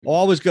I'll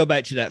always go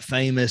back to that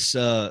famous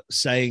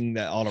saying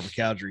that Oliver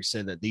Cowdery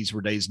said, that these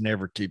were days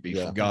never to be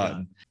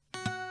forgotten.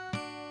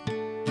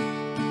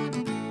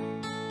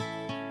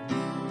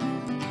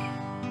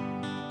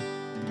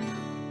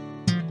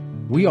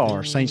 We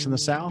are Saints in the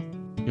South,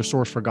 your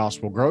source for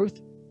gospel growth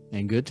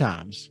and good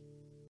times.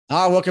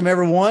 All right, welcome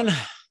everyone.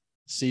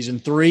 Season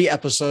 3,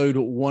 episode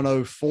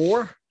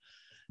 104.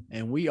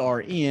 And we are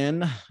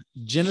in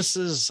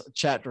Genesis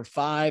chapter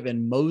 5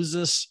 and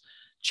Moses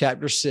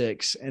chapter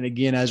 6. And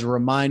again, as a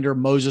reminder,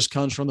 Moses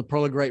comes from the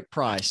Pearl of Great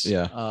Price,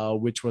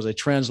 which was a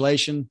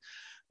translation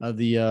of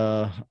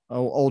the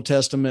Old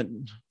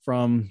Testament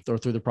from or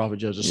through the prophet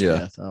Joseph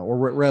Smith, or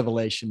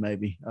Revelation,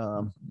 maybe.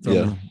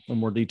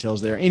 More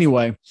details there.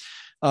 Anyway,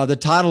 the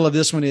title of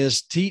this one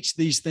is Teach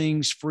These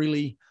Things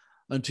Freely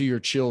Unto Your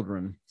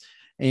Children.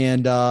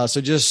 And so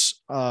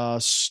just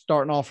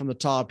starting off from the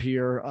top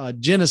here,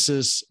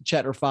 Genesis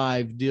chapter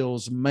 5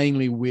 deals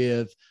mainly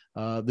with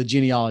the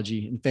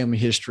genealogy and family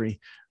history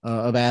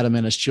of Adam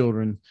and his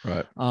children.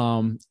 Right.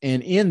 And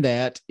in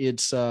that,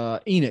 it's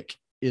Enoch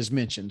is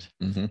mentioned.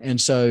 Mm-hmm. And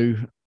so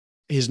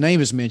his name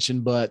is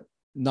mentioned, but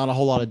not a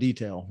whole lot of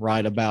detail,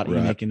 right, about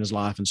Enoch and his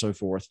life and so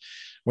forth.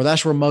 Well,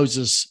 that's where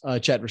Moses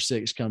chapter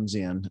 6 comes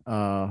in.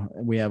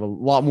 We have a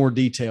lot more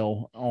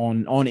detail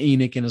on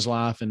Enoch and his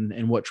life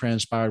and what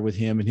transpired with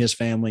him and his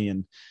family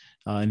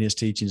and his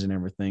teachings and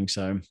everything.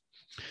 So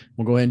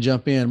we'll go ahead and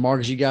jump in.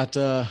 Marcus, you got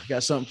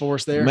something for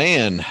us there?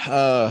 Man,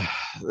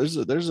 there's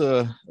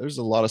a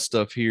lot of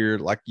stuff here.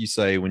 Like you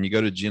say, when you go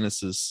to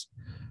Genesis,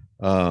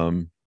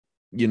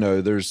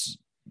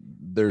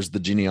 there's the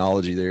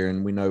genealogy there,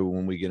 and we know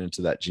when we get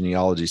into that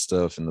genealogy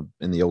stuff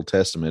in the Old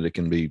Testament, it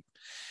can be,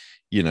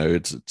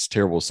 it's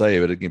terrible to say,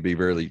 but it can be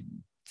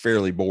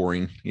fairly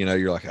boring.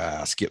 You're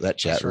like, skip that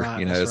chapter.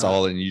 Right, it's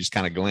all, and you just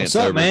kind of glance What's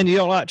up, over. man? You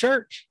don't like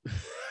church?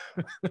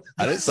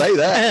 I didn't say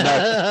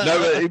that.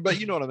 No, but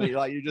you know what I mean.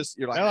 Like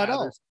you're like, no, I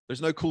don't.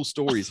 There's no cool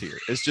stories here.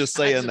 It's just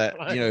saying that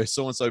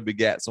so and so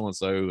begat so and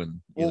so, and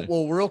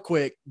well, real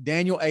quick,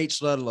 Daniel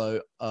H.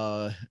 Ludlow,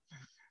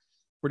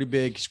 pretty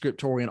big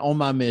scriptorian on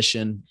my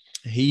mission.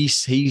 He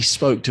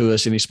spoke to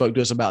us, and he spoke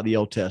to us about the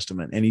Old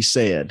Testament, and he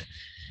said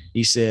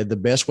the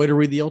best way to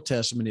read the Old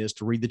Testament is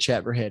to read the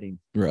chapter heading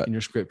in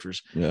your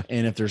scriptures. Yeah.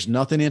 And if there's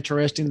nothing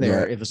interesting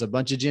there, if it's a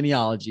bunch of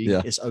genealogy,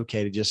 it's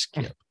okay to just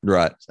skip.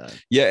 Right. So.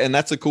 Yeah. And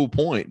that's a cool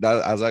point.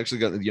 I was actually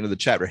got, the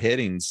chapter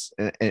headings.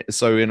 And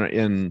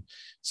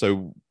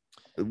so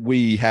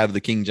we have the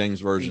King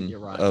James version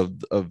of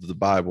the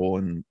Bible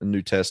and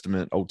New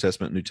Testament, Old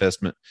Testament, New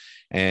Testament.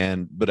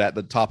 But at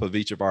the top of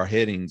each of our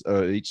headings,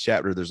 each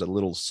chapter, there's a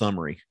little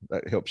summary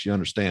that helps you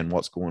understand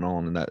what's going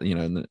on. And that,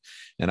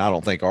 and I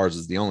don't think ours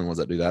is the only ones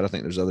that do that. I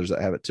think there's others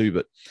that have it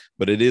too,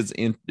 but it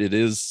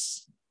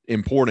is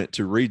important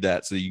to read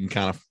that so you can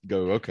kind of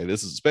go, okay,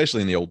 this is,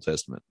 especially in the Old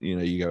Testament,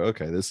 you go,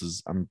 okay, this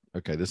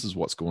is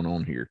what's going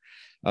on here.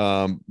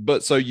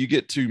 But so you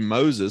get to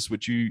Moses,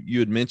 which you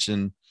had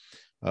mentioned.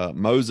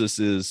 Moses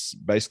is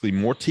basically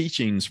more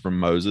teachings from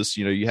Moses.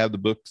 You have the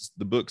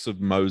books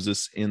of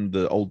Moses in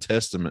the Old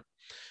Testament,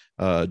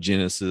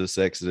 Genesis,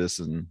 Exodus,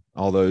 and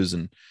all those.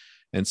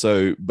 And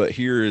so, but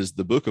here is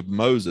the book of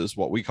Moses,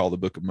 what we call the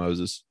book of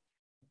Moses,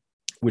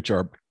 which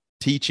are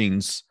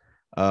teachings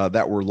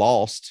that were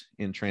lost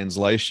in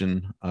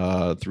translation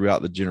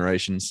throughout the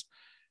generations.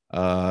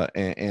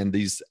 And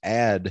these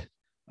add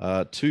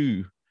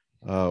to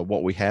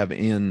what we have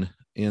in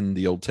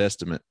the Old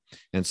Testament.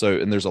 And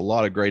there's a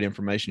lot of great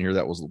information here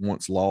that was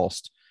once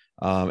lost.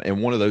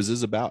 And one of those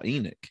is about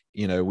Enoch.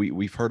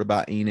 We've heard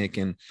about Enoch,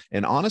 and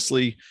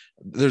honestly,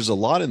 there's a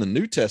lot in the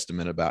New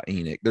Testament about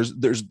Enoch.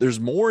 There's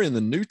more in the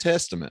New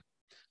Testament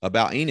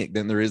about Enoch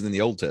than there is in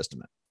the Old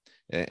Testament,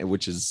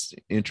 which is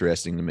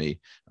interesting to me.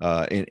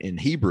 In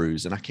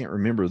Hebrews, and I can't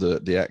remember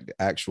the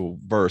actual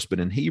verse, but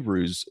in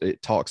Hebrews,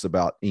 it talks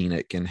about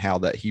Enoch and how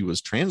that he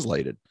was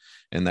translated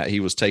and that he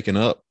was taken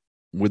up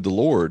with the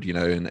Lord,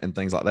 and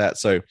things like that.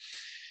 So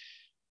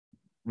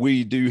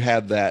we do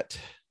have that,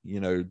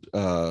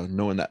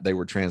 knowing that they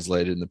were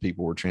translated and the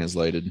people were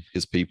translated,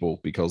 his people,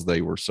 because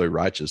they were so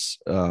righteous,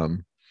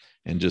 and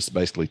just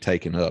basically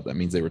taken up. That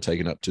means they were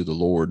taken up to the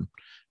Lord,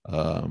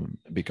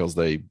 because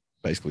they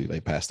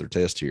passed their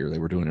test here. They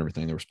were doing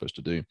everything they were supposed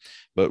to do.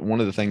 But one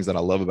of the things that I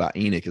love about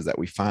Enoch is that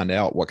we find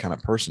out what kind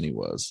of person he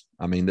was.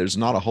 I mean, there's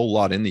not a whole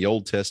lot in the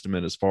Old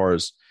Testament as far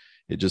as,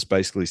 it just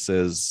basically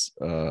says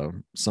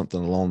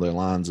something along the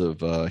lines of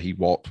he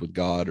walked with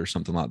God or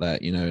something like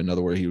that. In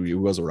other words, he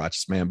was a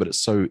righteous man. But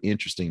it's so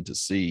interesting to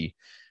see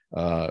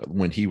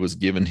when he was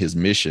given his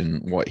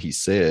mission, what he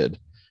said.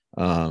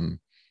 And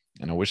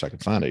I wish I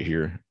could find it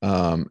here.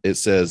 It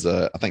says,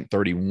 I think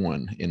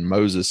 31 in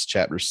Moses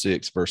chapter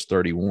 6, verse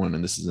 31.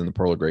 And this is in the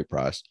Pearl of Great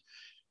Price.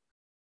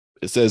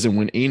 It says, and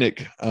when Enoch,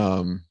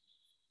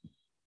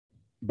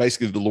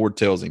 basically the Lord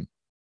tells him,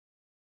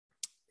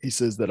 he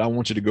says that I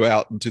want you to go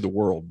out into the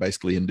world,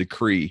 basically, and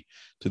decree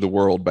to the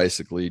world,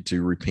 basically,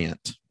 to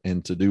repent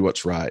and to do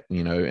what's right,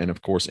 and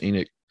of course,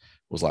 Enoch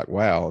was like,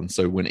 wow. And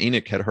so when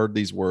Enoch had heard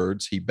these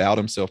words, he bowed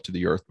himself to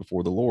the earth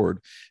before the Lord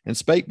and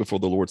spake before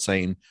the Lord,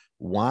 saying,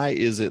 Why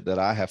is it that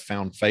I have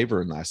found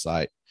favor in thy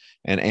sight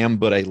and am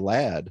but a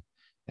lad,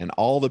 and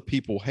all the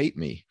people hate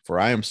me, for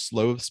I am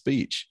slow of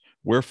speech?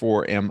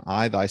 Wherefore am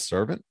I thy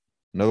servant?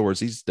 In other words,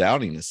 he's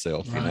doubting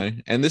himself, you know,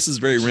 and this is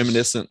very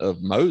reminiscent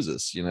of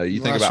Moses. You know, you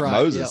think about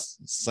Moses,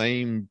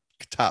 same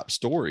type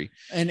story.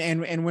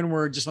 And when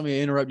we're just, let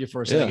me interrupt you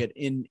for a second.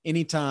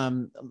 Many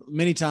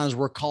times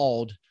we're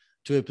called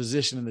to a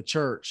position in the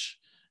church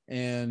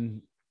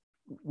and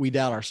we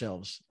doubt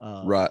ourselves,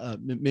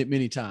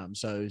 many times.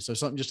 So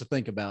something just to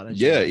think about.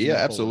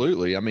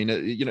 Absolutely. I mean,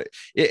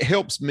 it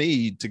helps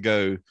me to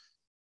go,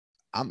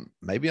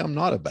 maybe I'm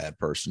not a bad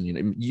person. You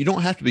know, you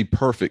don't have to be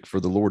perfect for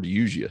the Lord to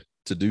use you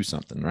to do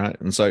something. Right.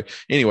 And so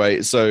anyway,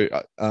 it says,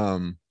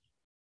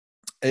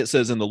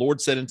 and the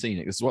Lord said unto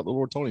Enoch, this is what the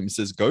Lord told him. He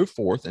says, go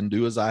forth and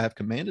do as I have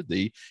commanded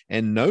thee,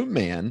 and no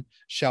man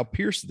shall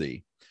pierce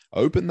thee.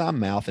 Open thy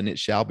mouth and it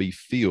shall be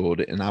filled,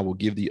 and I will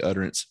give thee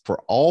utterance,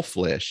 for all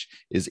flesh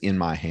is in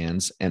my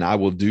hands, and I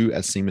will do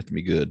as seemeth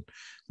me good.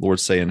 Lord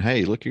saying,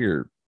 hey, look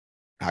here,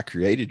 I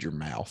created your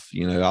mouth.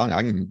 You know,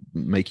 I can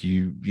make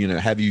you,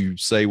 have you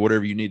say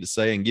whatever you need to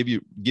say and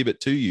give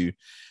it to you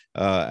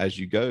as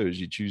you go,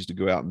 as you choose to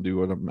go out and do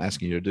what I'm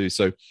asking you to do.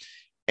 So,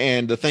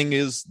 and the thing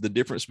is, the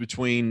difference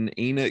between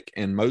Enoch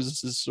and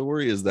Moses'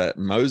 story is that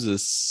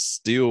Moses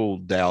still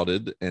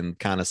doubted and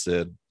kind of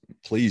said,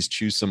 please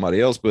choose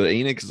somebody else. But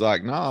Enoch is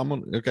like,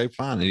 no, okay,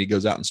 fine. And he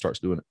goes out and starts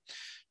doing it.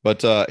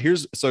 But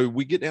so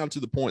we get down to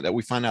the point that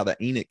we find out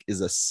that Enoch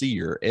is a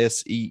seer,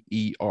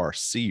 S-E-E-R,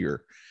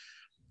 seer.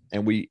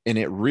 And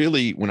it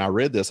really, when I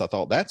read this, I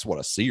thought that's what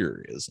a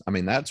seer is. I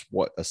mean, that's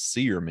what a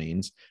seer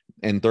means.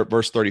 And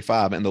verse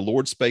 35, and the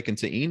Lord spake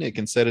unto Enoch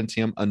and said unto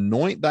him,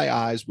 anoint thy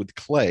eyes with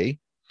clay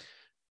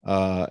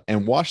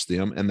and wash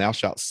them, and thou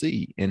shalt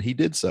see. And he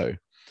did so.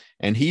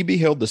 And he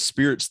beheld the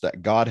spirits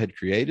that God had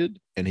created,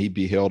 and he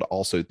beheld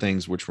also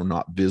things which were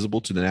not visible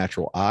to the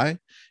natural eye.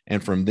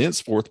 And from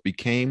thenceforth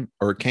came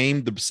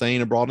the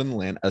saying abroad in the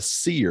land, a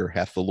seer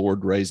hath the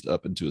Lord raised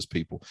up unto his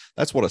people.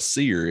 That's what a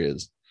seer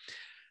is.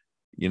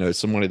 You know,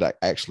 somebody that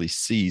actually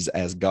sees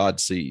as God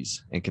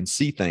sees and can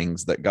see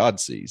things that God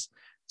sees.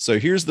 So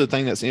here's the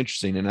thing that's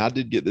interesting. And I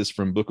did get this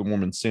from Book of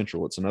Mormon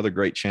Central. It's another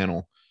great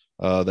channel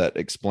that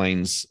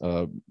explains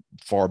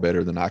far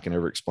better than I can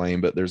ever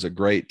explain. But there's a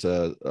great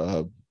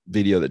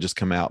video that just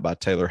come out by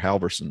Taylor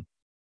Halverson.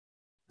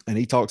 And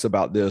he talks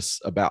about this,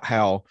 about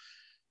how,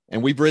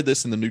 and we've read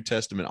this in the New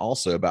Testament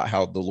also, about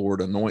how the Lord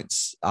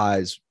anoints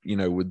eyes,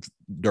 with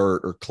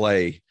dirt or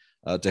clay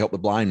to help the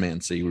blind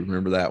man see. We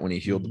remember that when he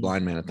healed the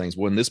blind man and things.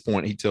 Well, in this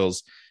point, he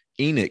tells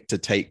Enoch to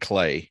take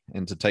clay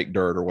and to take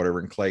dirt or whatever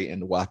and clay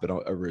and to wipe it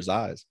over his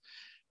eyes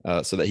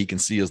so that he can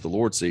see as the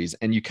Lord sees.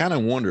 And you kind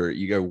of wonder,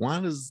 you go, why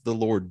does the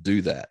Lord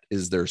do that?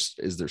 Is there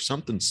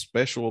something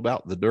special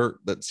about the dirt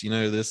that's,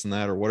 this and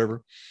that or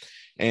whatever?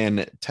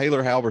 And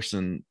Taylor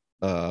Halverson,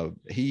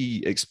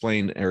 he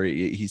explained, or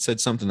he said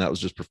something that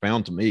was just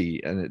profound to me.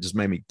 And it just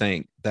made me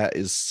think that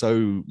is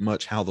so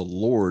much how the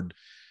Lord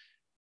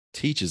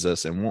teaches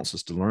us and wants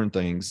us to learn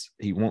things.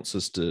 He wants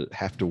us to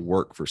have to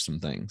work for some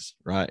things,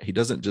 right? He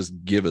doesn't just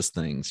give us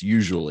things.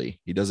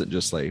 Usually he doesn't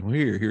just say, well,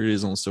 here it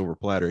is on a silver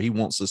platter. He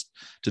wants us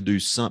to do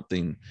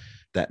something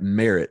that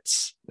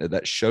merits,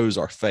 that shows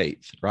our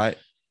faith, right?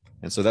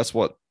 And so that's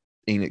what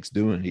Enoch's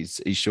doing.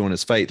 He's showing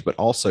his faith, but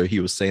also he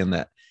was saying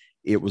that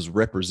it was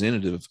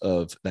representative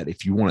of that.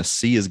 If you want to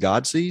see as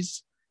God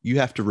sees, you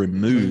have to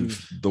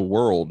remove the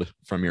world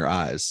from your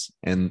eyes.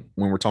 And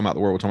when we're talking about the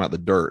world, we're talking about the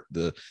dirt,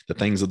 the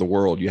things of the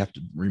world. You have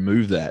to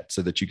remove that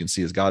so that you can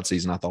see as God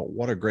sees. And I thought,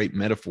 what a great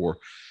metaphor.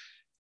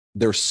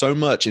 There's so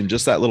much in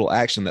just that little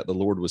action that the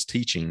Lord was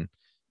teaching.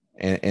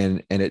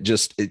 And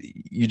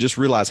you just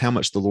realize how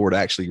much the Lord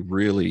actually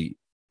really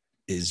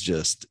is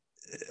just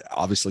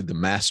obviously the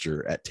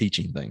master at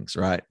teaching things,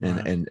 right?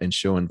 And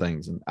showing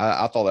things. And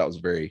I thought that was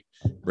very,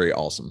 very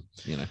awesome,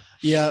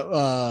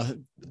 Yeah.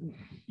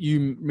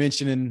 You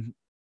mentioning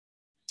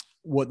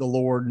what the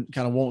Lord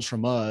kind of wants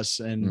from us,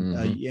 and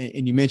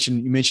and you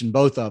mentioned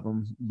both of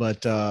them,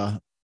 but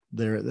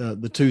they're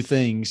the two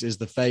things is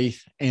the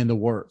faith and the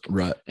work,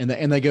 right? And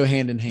they go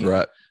hand in hand,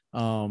 right?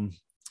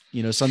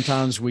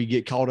 Sometimes we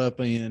get caught up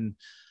in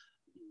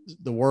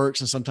the works,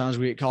 and sometimes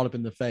we get caught up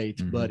in the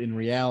faith, but in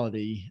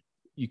reality,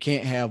 you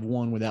can't have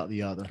one without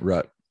the other,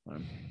 right?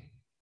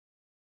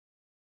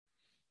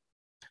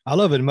 I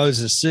love it.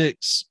 Moses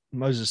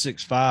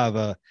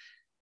 6:5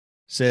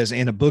 says,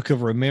 and a book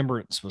of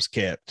remembrance was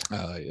kept,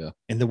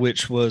 in the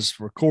which was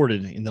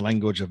recorded in the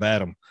language of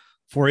Adam,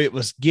 for it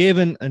was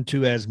given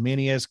unto as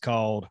many as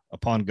called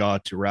upon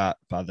God to write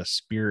by the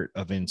spirit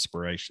of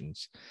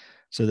inspirations.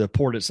 So the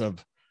importance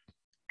of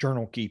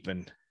journal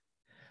keeping.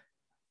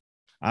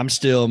 I'm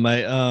still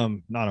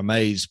not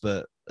amazed,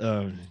 but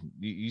do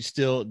you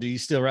still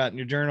write in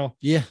your journal?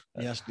 Yeah.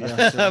 Man,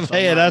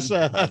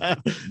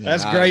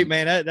 that's great,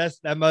 man.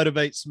 That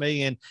motivates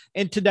me.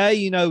 And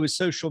today, with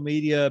social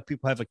media,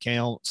 people have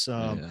accounts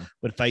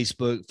with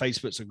Facebook.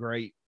 Facebook's a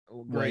great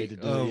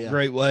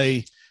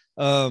way.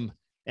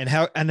 And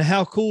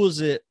how cool is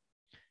it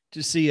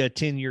to see a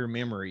 10-year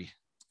memory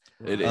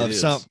of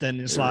something.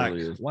 It's like,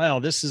 really wow,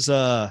 this is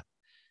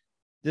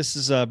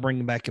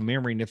bringing back a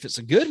memory. And if it's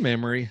a good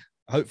memory,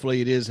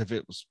 hopefully it is, if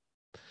it was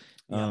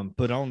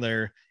put on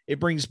there, it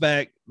brings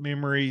back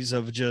memories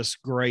of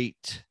just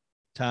great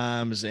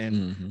times.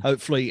 And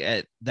hopefully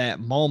at that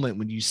moment,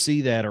 when you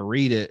see that or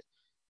read it,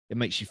 it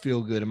makes you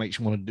feel good. It makes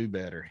you want to do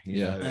better.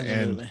 You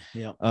know?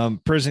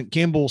 And President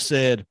Kimball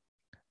said,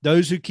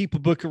 those who keep a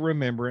book of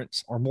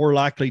remembrance are more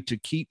likely to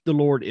keep the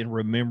Lord in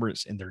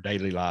remembrance in their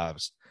daily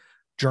lives.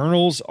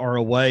 Journals are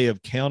a way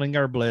of counting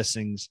our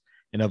blessings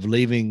and of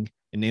leaving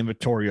an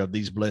inventory of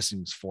these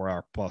blessings for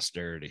our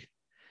posterity.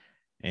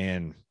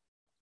 And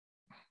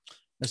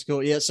that's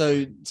cool. Yeah. So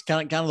it's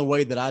kind of the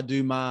way that I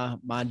do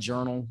my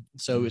journal.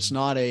 So it's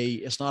not a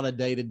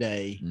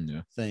day-to-day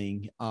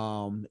thing.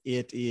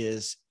 It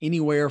is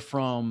anywhere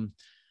from,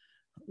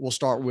 we'll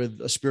start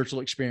with a spiritual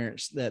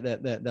experience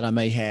that I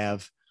may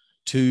have,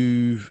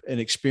 to an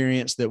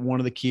experience that one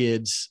of the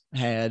kids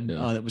had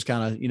that was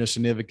kind of,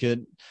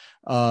 significant,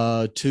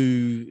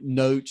 to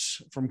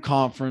notes from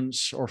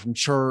conference or from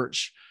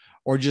church,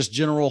 or just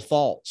general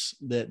thoughts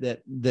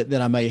that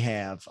I may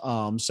have.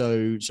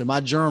 So my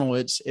journal,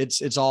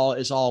 it's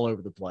all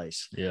over the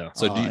place. Yeah.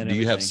 So do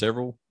you have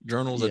several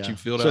journals that you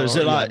filled out? So is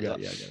it like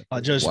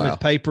Joseph Smith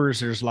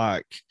Papers?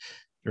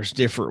 There's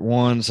different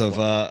ones of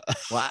I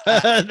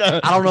don't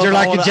know. They're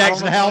like a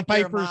Jackson Howell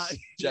Papers.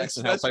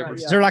 Jackson Howell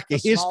Papers. Is there like a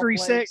history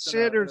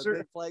section or is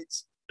there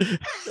plates?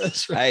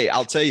 That's right. Hey,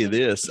 I'll tell you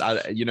this.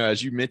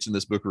 As you mentioned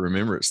this book of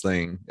remembrance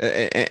thing,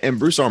 and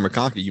Bruce R.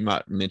 McConkie, you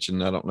might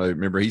mention, I don't know,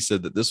 remember he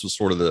said that this was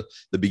sort of the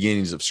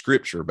beginnings of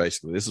scripture,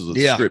 basically. This is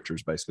the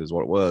scriptures, basically, is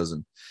what it was.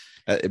 And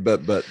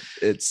but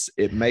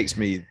it makes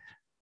me.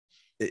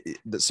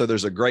 So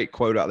there's a great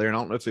quote out there, and I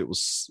don't know if it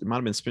might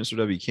have been Spencer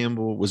W.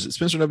 Kimball. Was it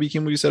Spencer W.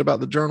 Kimball you said about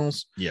the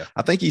journals? Yeah.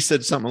 I think he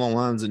said something along the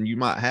lines, and you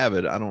might have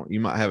it. You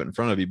might have it in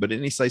front of you, but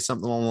didn't he say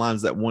something along the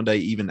lines that one day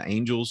even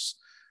angels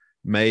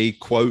may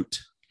quote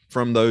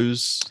from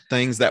those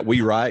things that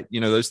we write,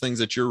 those things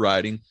that you're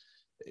writing,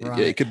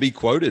 it could be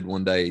quoted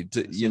one day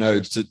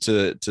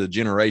to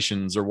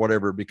generations or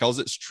whatever, because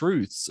it's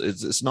truths.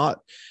 It's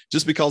not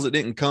just because it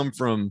didn't come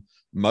from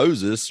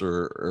Moses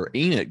or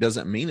Enoch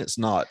doesn't mean it's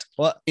not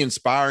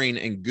inspiring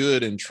and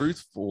good and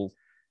truthful.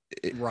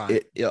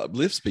 It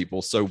uplifts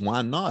people. So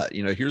why not?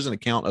 Here's an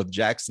account of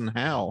Jackson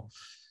Howell,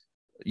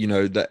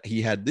 that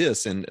he had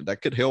this, and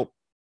that could help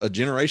a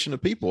generation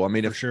of people. I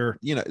mean, for sure,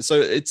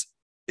 so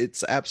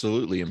it's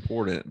absolutely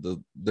important.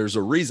 There's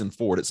a reason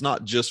for it. It's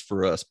not just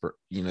for us,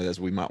 as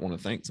we might want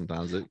to think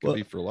sometimes. It could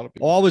be for a lot of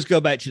people. I'll always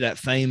go back to that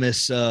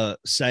famous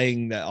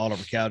saying that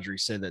Oliver Cowdery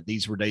said, that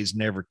these were days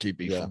never to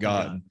be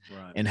forgotten,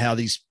 and how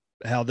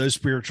those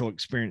spiritual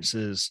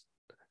experiences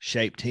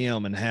shaped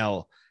him, and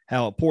how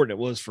important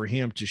it was for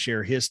him to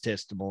share his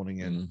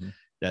testimony, and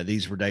that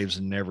these were days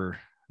never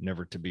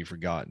to be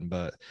forgotten.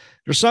 But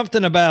there's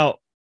something about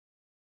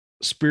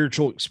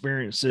spiritual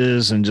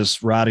experiences and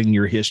just writing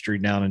your history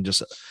down and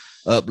just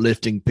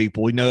uplifting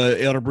people.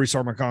 Elder Bruce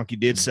R. McConkie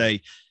did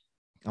say,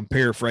 I'm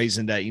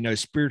paraphrasing that,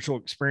 spiritual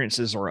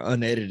experiences are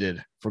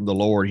unedited from the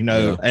Lord,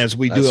 as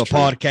we do a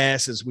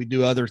podcast, as we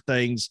do other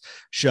things,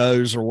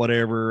 shows or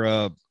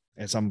whatever,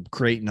 as I'm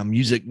creating a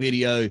music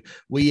video,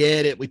 we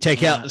edit, we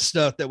take out the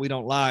stuff that we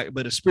don't like,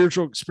 but a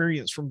spiritual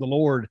experience from the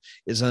Lord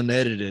is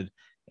unedited.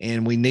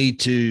 And we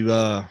need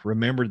to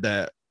remember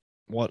that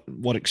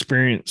what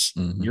experience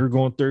you're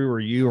going through, or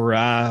you or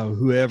I, or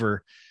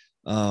whoever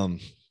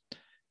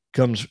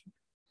comes,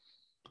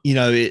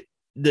 the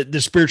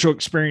spiritual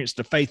experience,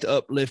 the faith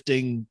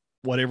uplifting,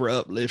 whatever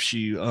uplifts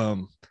you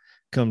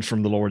comes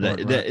from the Lord.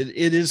 That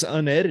it is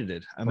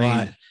unedited. I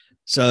mean,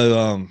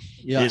 so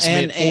it's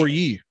meant for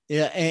you.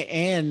 Yeah,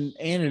 and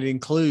it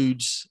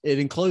includes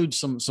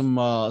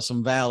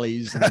some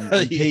valleys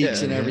and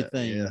peaks and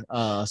everything.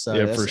 Yeah.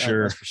 For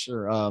sure. That's for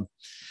sure.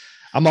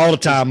 I'm all the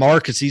time,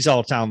 Marcus. He's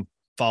all the time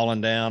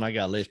falling down. I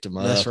got to lift him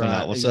up. That's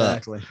right. What's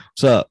exactly. up?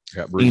 What's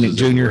up? Enoch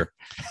Jr.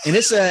 And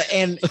it's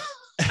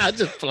I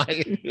just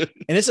playing.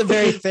 And it's a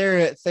very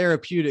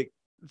therapeutic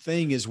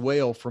thing as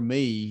well for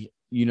me,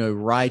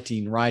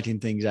 writing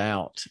things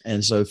out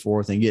and so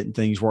forth, and getting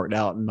things worked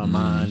out in my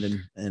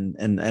mind.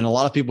 And a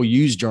lot of people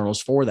use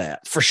journals for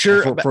that. For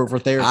sure. For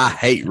therapy. I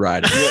hate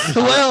writing.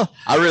 Well,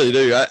 I really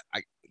do. I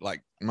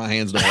like, my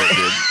hands don't work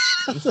good.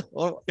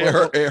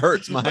 It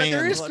hurts my hands.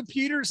 There is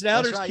computers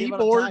now. There's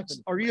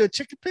keyboards. Are you a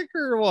chicken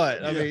picker or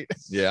what? I mean,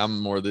 I'm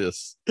more of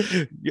this.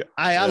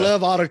 I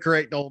love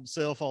autocorrect on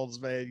cell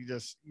phones, man.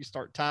 You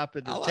start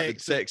typing the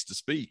text to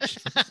speech,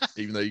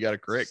 even though you got to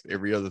correct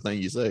every other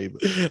thing you say.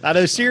 But, I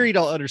know Siri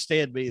don't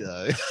understand me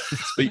though.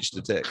 Speech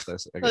to text.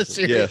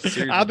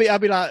 Siri. I'll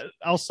be like,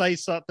 I'll say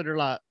something or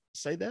like,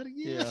 say that again.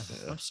 Yeah.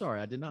 I'm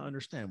sorry, I did not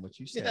understand what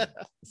you said.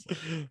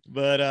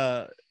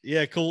 But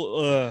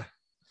cool.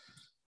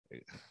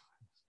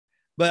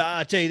 But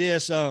I tell you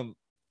this, I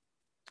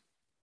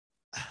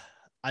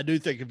do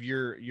think of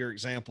your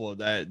example of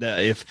that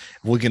if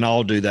we can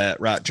all do that,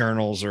 write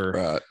journals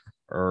or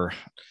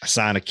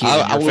assign a kid.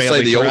 I will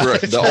say the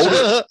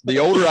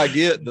older I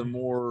get, the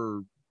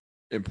more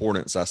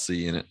importance I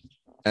see in it.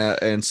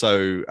 And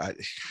so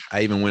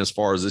I even went as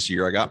far as this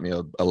year. I got me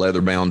a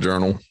leather bound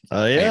journal.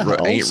 Oh yeah,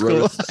 ain't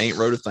wrote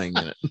a thing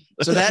in it.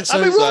 So that's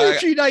I mean, we're only a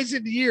few days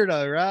in the year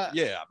though, right?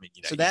 Yeah, I mean,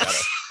 so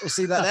that's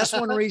that's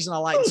one reason I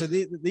like. So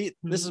this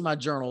is my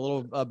journal, a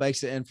little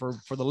basic, and for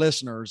the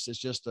listeners, it's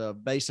just a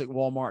basic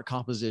Walmart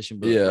composition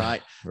book,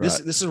 right?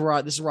 This is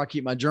where I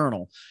keep my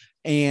journal.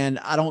 And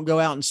I don't go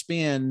out and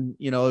spend,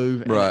 and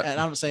I'm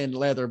not saying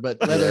leather,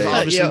 but leather is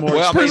obviously more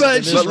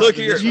expensive. But look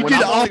here, you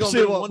get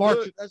opposite what Mark.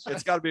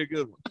 It's got to be a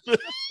good one.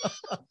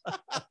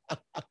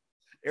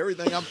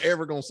 Everything I'm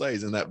ever gonna say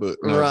is in that book,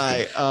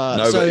 right?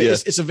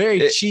 It's a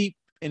very cheap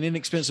and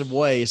inexpensive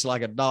way. It's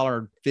like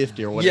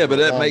 $1.50 or whatever. Yeah, but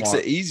that makes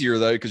it easier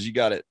though, because you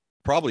got it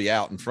probably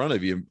out in front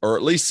of you, or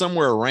at least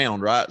somewhere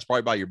around, right? It's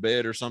probably by your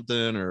bed or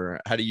something. Or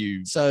how do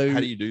you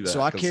do that? So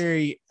I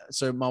carry.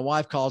 So my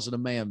wife calls it a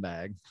man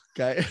bag.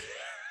 Okay.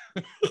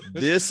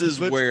 This is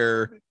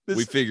where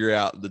we figure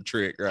out the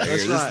trick right here.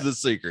 This is the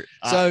secret.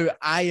 So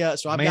I've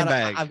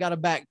got a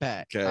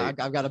backpack. Okay.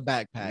 I've got a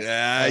backpack.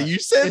 Yeah, you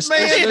said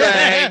man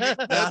bag.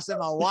 I said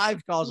my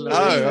wife calls it a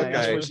man bag.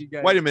 That's where she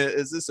goes. Wait a minute.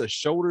 Is this a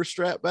shoulder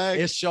strap bag?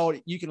 It's shoulder.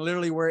 You can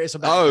literally wear it. It's a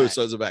backpack. Oh,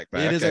 so it's a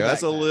backpack.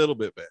 That's a little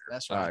bit better.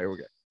 That's right. All right, here we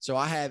go. So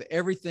I have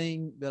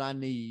everything that I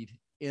need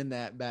in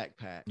that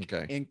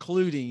backpack,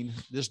 including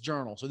this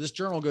journal. So this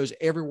journal goes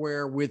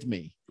everywhere with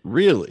me.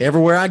 Really?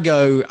 Everywhere I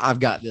go, I've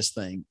got this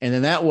thing. And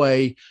then that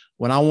way,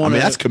 when I want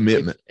that's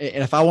commitment.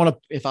 And if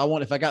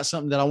I got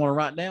something that I want to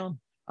write down,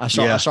 I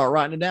start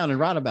writing it down and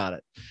write about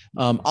it.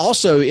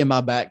 Also in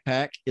my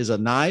backpack is a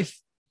knife,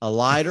 a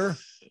lighter,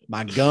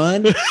 my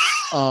gun.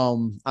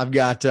 I've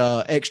got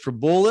extra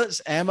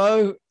bullets,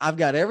 ammo. I've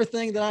got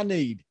everything that I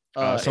need.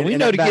 So we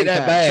know to get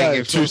that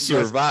bag to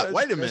survive.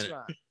 Wait a minute.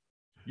 Right.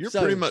 You're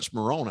pretty much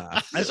Moroni.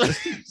 I mean,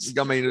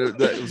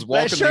 that was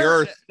walking the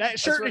earth. That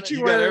shirt that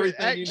you wear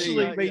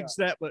actually means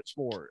that much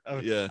more.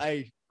 Yeah.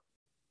 Hey,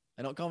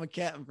 they don't call me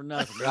Captain for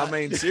nothing. Right? I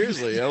mean,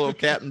 seriously, hello,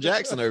 Captain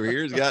Jackson over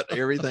here has got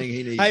everything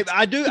he needs. Hey,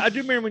 I do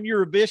remember when you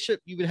were a bishop,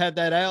 you would have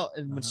that out,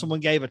 and when someone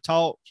gave a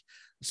talk.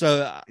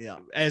 So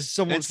as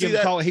someone's giving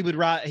a talk, he would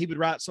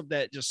write something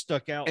that just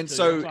stuck out. And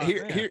so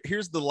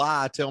here's the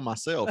lie I tell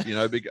myself,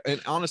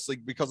 and honestly,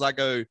 because I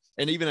go,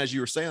 and even as you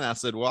were saying that, I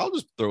said, well, I'll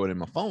just throw it in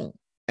my phone.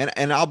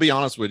 And I'll be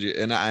honest with you,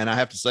 and I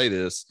have to say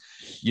this,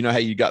 how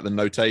you got the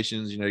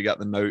notations, you got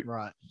the note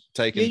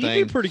taking thing.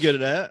 You'd be pretty good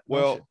at that.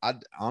 Well, I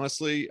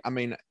honestly, I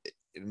mean,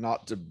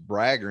 not to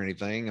brag or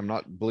anything.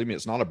 Believe me,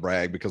 it's not a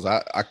brag, because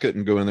I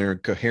couldn't go in there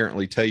and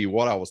coherently tell you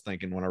what I was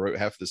thinking when I wrote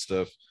half this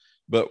stuff.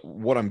 But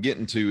what I'm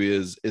getting to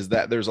is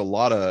that there's a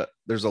lot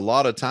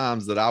of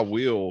times that I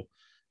will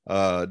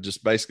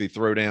just basically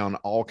throw down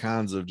all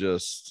kinds of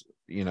just,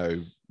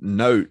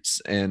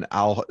 notes. And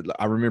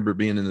I remember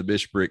being in the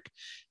bishopric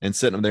and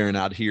sitting up there, and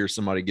I'd hear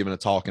somebody giving a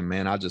talk, and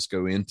man, I just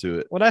go into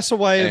it. Well, that's the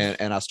way.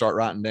 And I start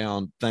writing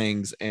down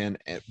things.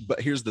 But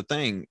here's the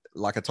thing,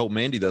 like I told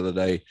Mandy the other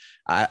day,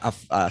 I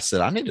said,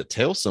 I need to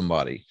tell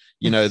somebody,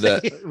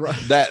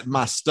 that, that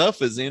my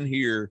stuff is in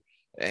here.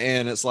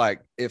 And it's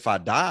like, if I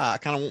die, I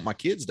kind of want my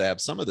kids to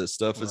have some of this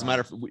stuff. As a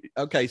matter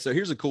of so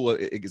here's a cool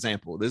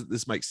example.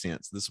 This makes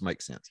sense. This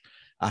makes sense.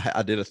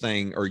 I did a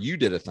thing, or you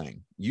did a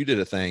thing. You did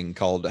a thing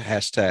called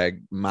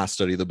hashtag My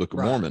Study of the Book of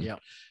Mormon. Yep.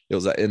 It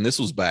was, and this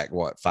was back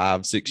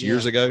 5-6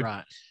 years ago.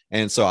 Right.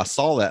 And so I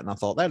saw that, and I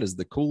thought that is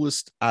the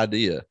coolest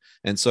idea.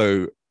 And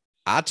so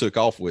I took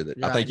off with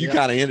it. I think you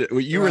kind of ended.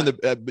 You were in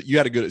but you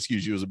had a good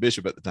excuse. You was a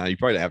bishop at the time. You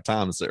probably didn't have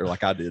time to sit there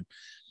like I did.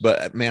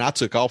 But man, I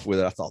took off with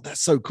it. I thought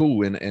that's so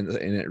cool, and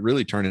it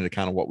really turned into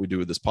kind of what we do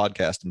with this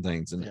podcast and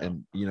things,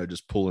 and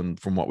just pulling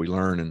from what we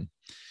learn. And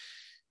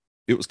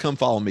it was "Come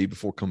Follow Me"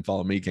 before "Come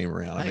Follow Me" came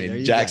around. I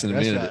mean, Jackson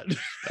invented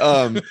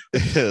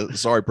it.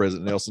 Sorry,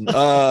 President Nelson.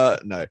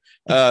 No,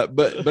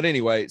 but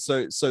anyway,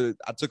 so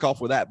I took off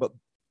with that. But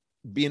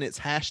being its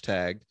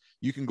hashtag,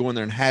 you can go in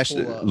there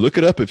and look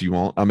it up if you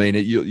want. I mean,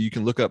 you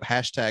can look up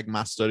hashtag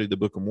My Study of the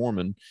Book of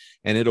Mormon,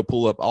 and it'll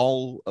pull up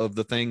all of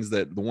the things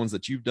the ones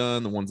that you've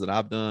done, the ones that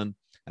I've done.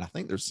 And I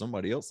think there's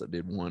somebody else that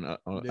did one. I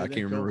can't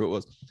remember who it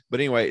was, but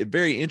anyway,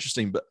 very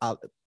interesting. But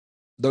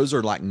those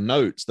are like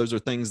notes. Those are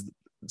things,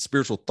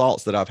 spiritual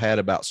thoughts that I've had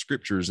about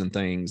scriptures and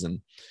things.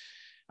 And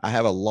I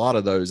have a lot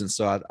of those. And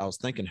so I was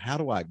thinking, how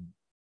do I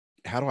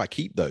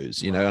keep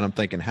those, and I'm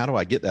thinking, how do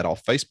I get that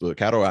off Facebook?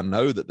 How do I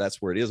know that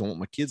that's where it is? I want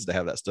my kids to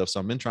have that stuff. So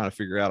I've been trying to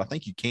figure out, I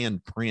think you can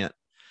print.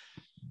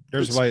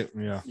 There's a way.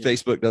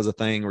 Facebook does a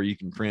thing where you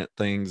can print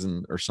things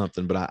or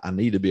something, but I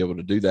need to be able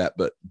to do that.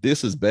 But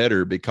this is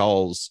better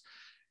because,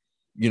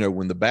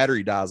 when the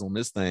battery dies on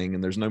this thing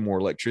and there's no more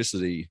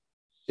electricity,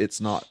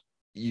 it's not,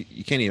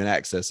 you can't even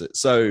access it.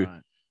 So,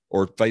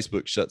 or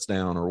Facebook shuts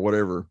down or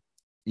whatever.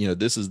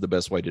 This is the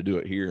best way to do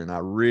it here. And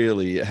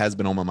it has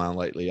been on my mind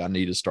lately. I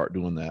need to start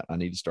doing that. I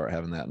need to start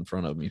having that in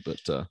front of me. But,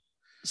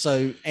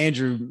 so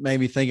Andrew made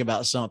me think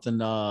about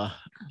something, about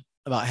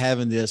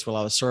having this while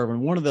I was serving.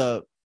 One of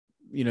the,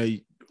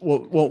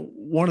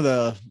 one of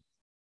the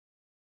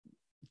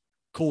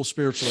cool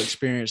spiritual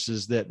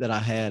experiences that I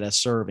had as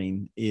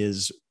serving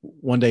is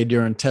one day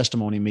during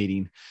testimony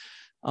meeting.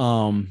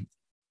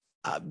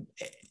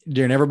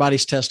 during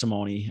everybody's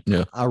testimony,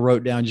 I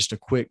wrote down just a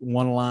quick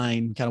one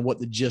line, kind of what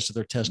the gist of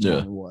their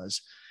testimony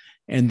was.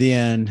 And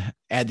then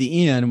at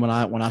the end, when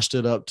I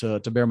stood up to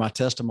bear my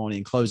testimony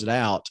and close it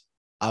out,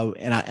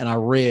 I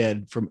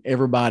read from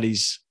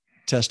everybody's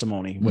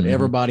testimony, what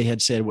everybody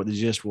had said, what the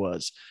gist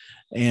was.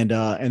 And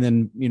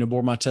then,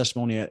 bore my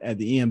testimony at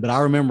the end. But I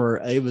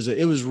remember it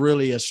was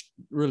really a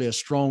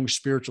strong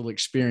spiritual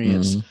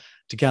experience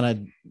to kind of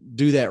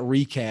do that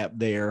recap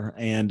there.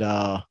 And,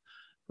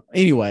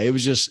 anyway, it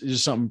was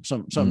just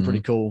something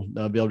pretty cool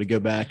to be able to go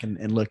back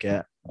and look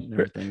at and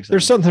everything. So.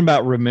 There's something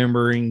about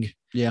remembering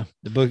the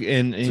book,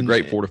 and it's a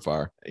great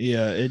fortifier.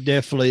 Yeah, it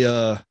definitely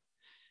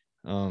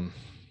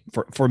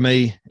for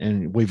me,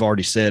 and we've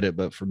already said it,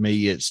 but for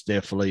me, it's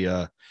definitely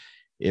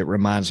it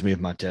reminds me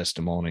of my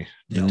testimony.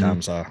 The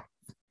times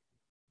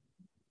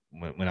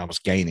when I was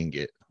gaining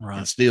it, right,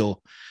 and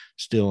still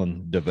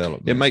in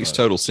development. It makes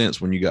total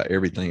sense when you got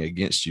everything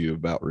against you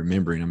about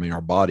remembering. I mean, our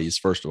bodies,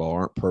 first of all,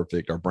 aren't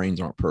perfect. Our brains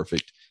aren't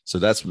perfect. So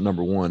that's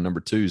number one. Number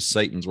two,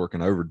 Satan's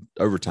working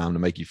overtime to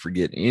make you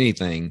forget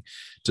anything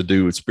to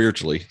do with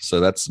spiritually.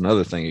 So that's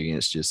another thing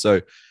against you.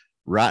 So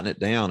writing it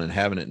down and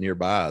having it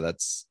nearby,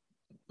 that's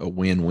a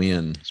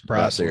win-win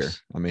right there.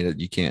 I mean,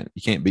 you can't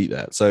beat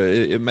that. So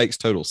it makes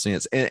total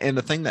sense. And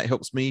the thing that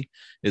helps me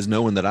is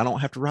knowing that I don't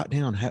have to write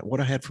down what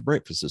I had for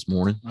breakfast this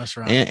morning. That's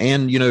right.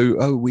 And we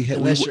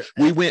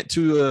went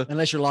to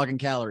unless you're logging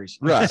calories.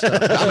 Right.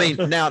 I mean,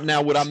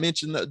 now would I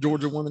mention that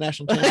Georgia won the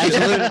national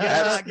championship?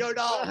 Absolutely. Go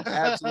Dogs.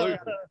 Absolutely.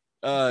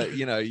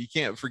 You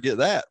can't forget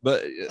that,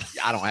 but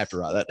I don't have to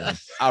write that down.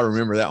 I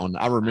remember that one.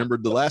 I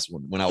remembered the last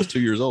one when I was 2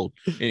 years old.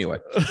 Anyway,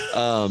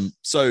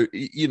 so it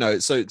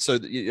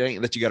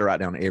ain't that you got to write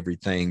down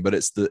everything, but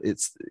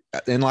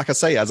and like I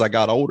say, as I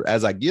get older,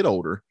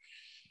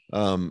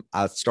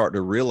 I start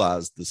to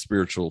realize the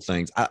spiritual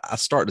things. I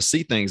start to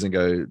see things and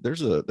go,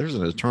 there's an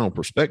eternal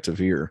perspective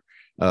here.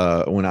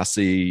 When I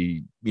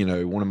see,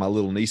 one of my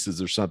little nieces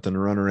or something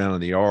run around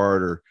in the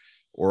yard,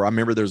 or I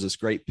remember there's this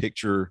great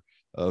picture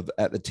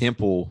at the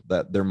temple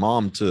that their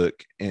mom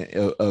took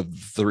of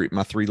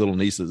my three little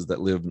nieces that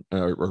lived,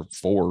 or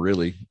four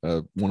really.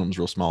 One of them's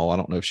real small. I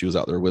don't know if she was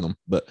out there with them,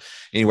 but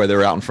anyway, they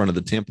were out in front of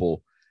the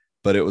temple.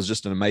 But it was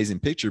just an amazing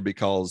picture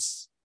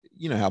because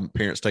you know how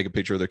parents take a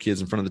picture of their kids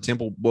in front of the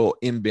temple. Well,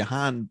 in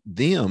behind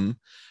them,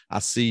 I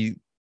see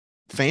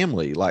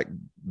family, like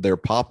their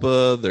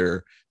papa,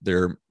 their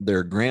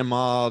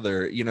grandma,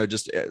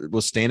 just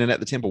was standing at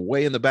the temple,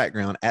 way in the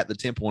background at the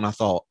temple, and I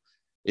thought,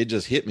 it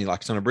just hit me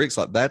like a ton of bricks.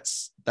 Like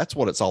that's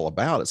what it's all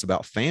about. It's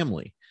about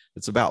family.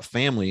 It's about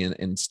family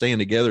and staying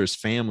together as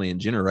family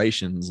and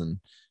generations. And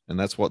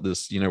that's what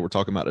this, we're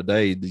talking about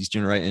today, these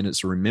generations, and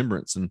it's a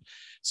remembrance. And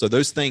so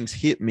those things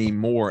hit me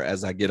more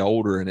as I get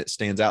older, and it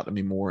stands out to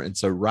me more. And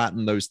so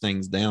writing those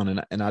things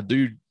down, and I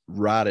do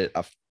write it,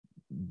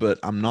 but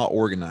I'm not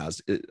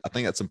organized. I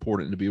think that's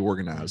important to be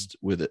organized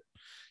with it,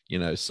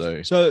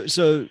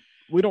 so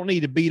we don't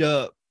need to beat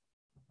up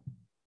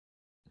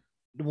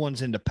the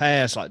ones in the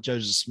past, like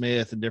Joseph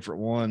Smith and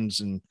different ones.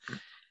 And,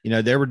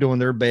 they were doing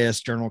their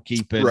best journal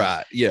keeping.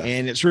 Right. Yeah.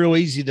 And it's real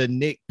easy to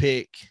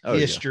nitpick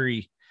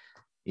history,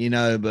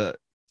 but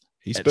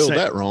he spelled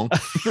that wrong.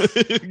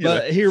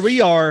 But here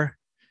we are.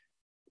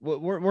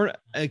 I'm really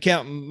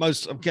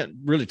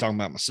talking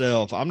about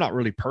myself. I'm not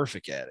really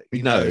perfect at it.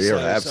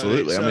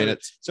 Absolutely. I mean,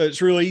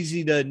 it's real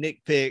easy to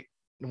nitpick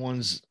the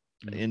ones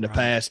in the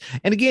past.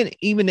 And again,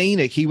 even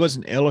Enoch, he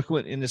wasn't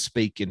eloquent in his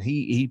speaking.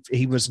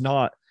 He was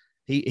not.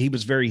 He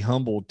was very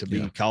humbled to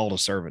be called a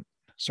servant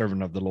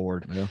of the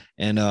Lord. Yeah.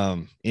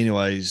 And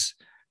anyways,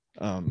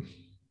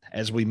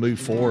 as we move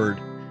forward,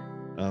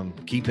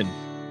 keeping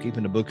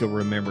the book of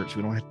remembrance,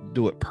 we don't have to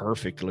do it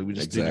perfectly. We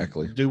just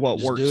do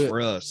what works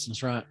for us.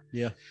 That's right.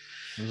 Yeah,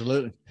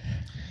 absolutely.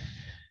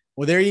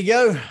 Well, there you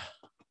go.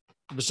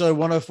 Episode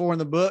 104 in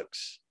the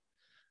books.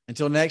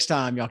 Until next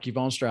time, y'all keep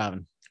on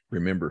striving.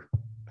 Remember.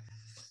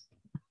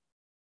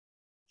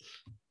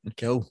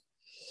 Cool.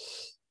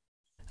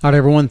 All right,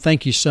 everyone,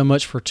 thank you so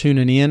much for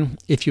tuning in.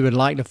 If you would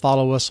like to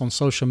follow us on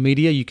social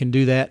media, you can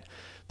do that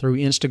through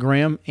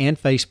Instagram and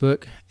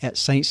Facebook at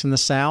Saints in the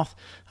South.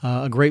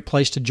 A great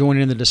place to join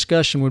in the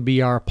discussion would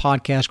be our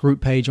podcast group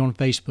page on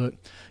Facebook.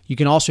 You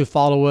can also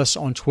follow us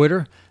on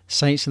Twitter,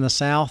 Saints in the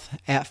South,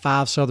 at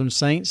 5 Southern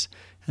Saints.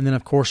 And then,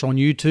 of course, on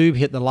YouTube,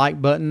 hit the like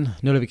button,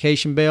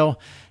 notification bell.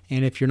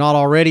 And if you're not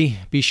already,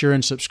 be sure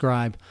and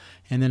subscribe.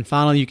 And then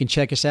finally, you can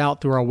check us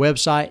out through our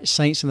website,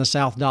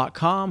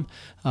 saintsinthesouth.com,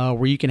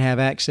 where you can have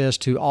access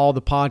to all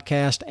the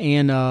podcast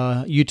and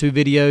YouTube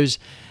videos.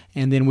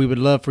 And then we would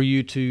love for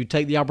you to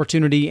take the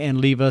opportunity and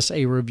leave us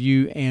a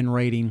review and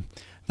rating.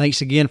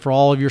 Thanks again for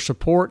all of your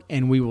support,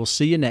 and we will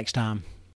see you next time.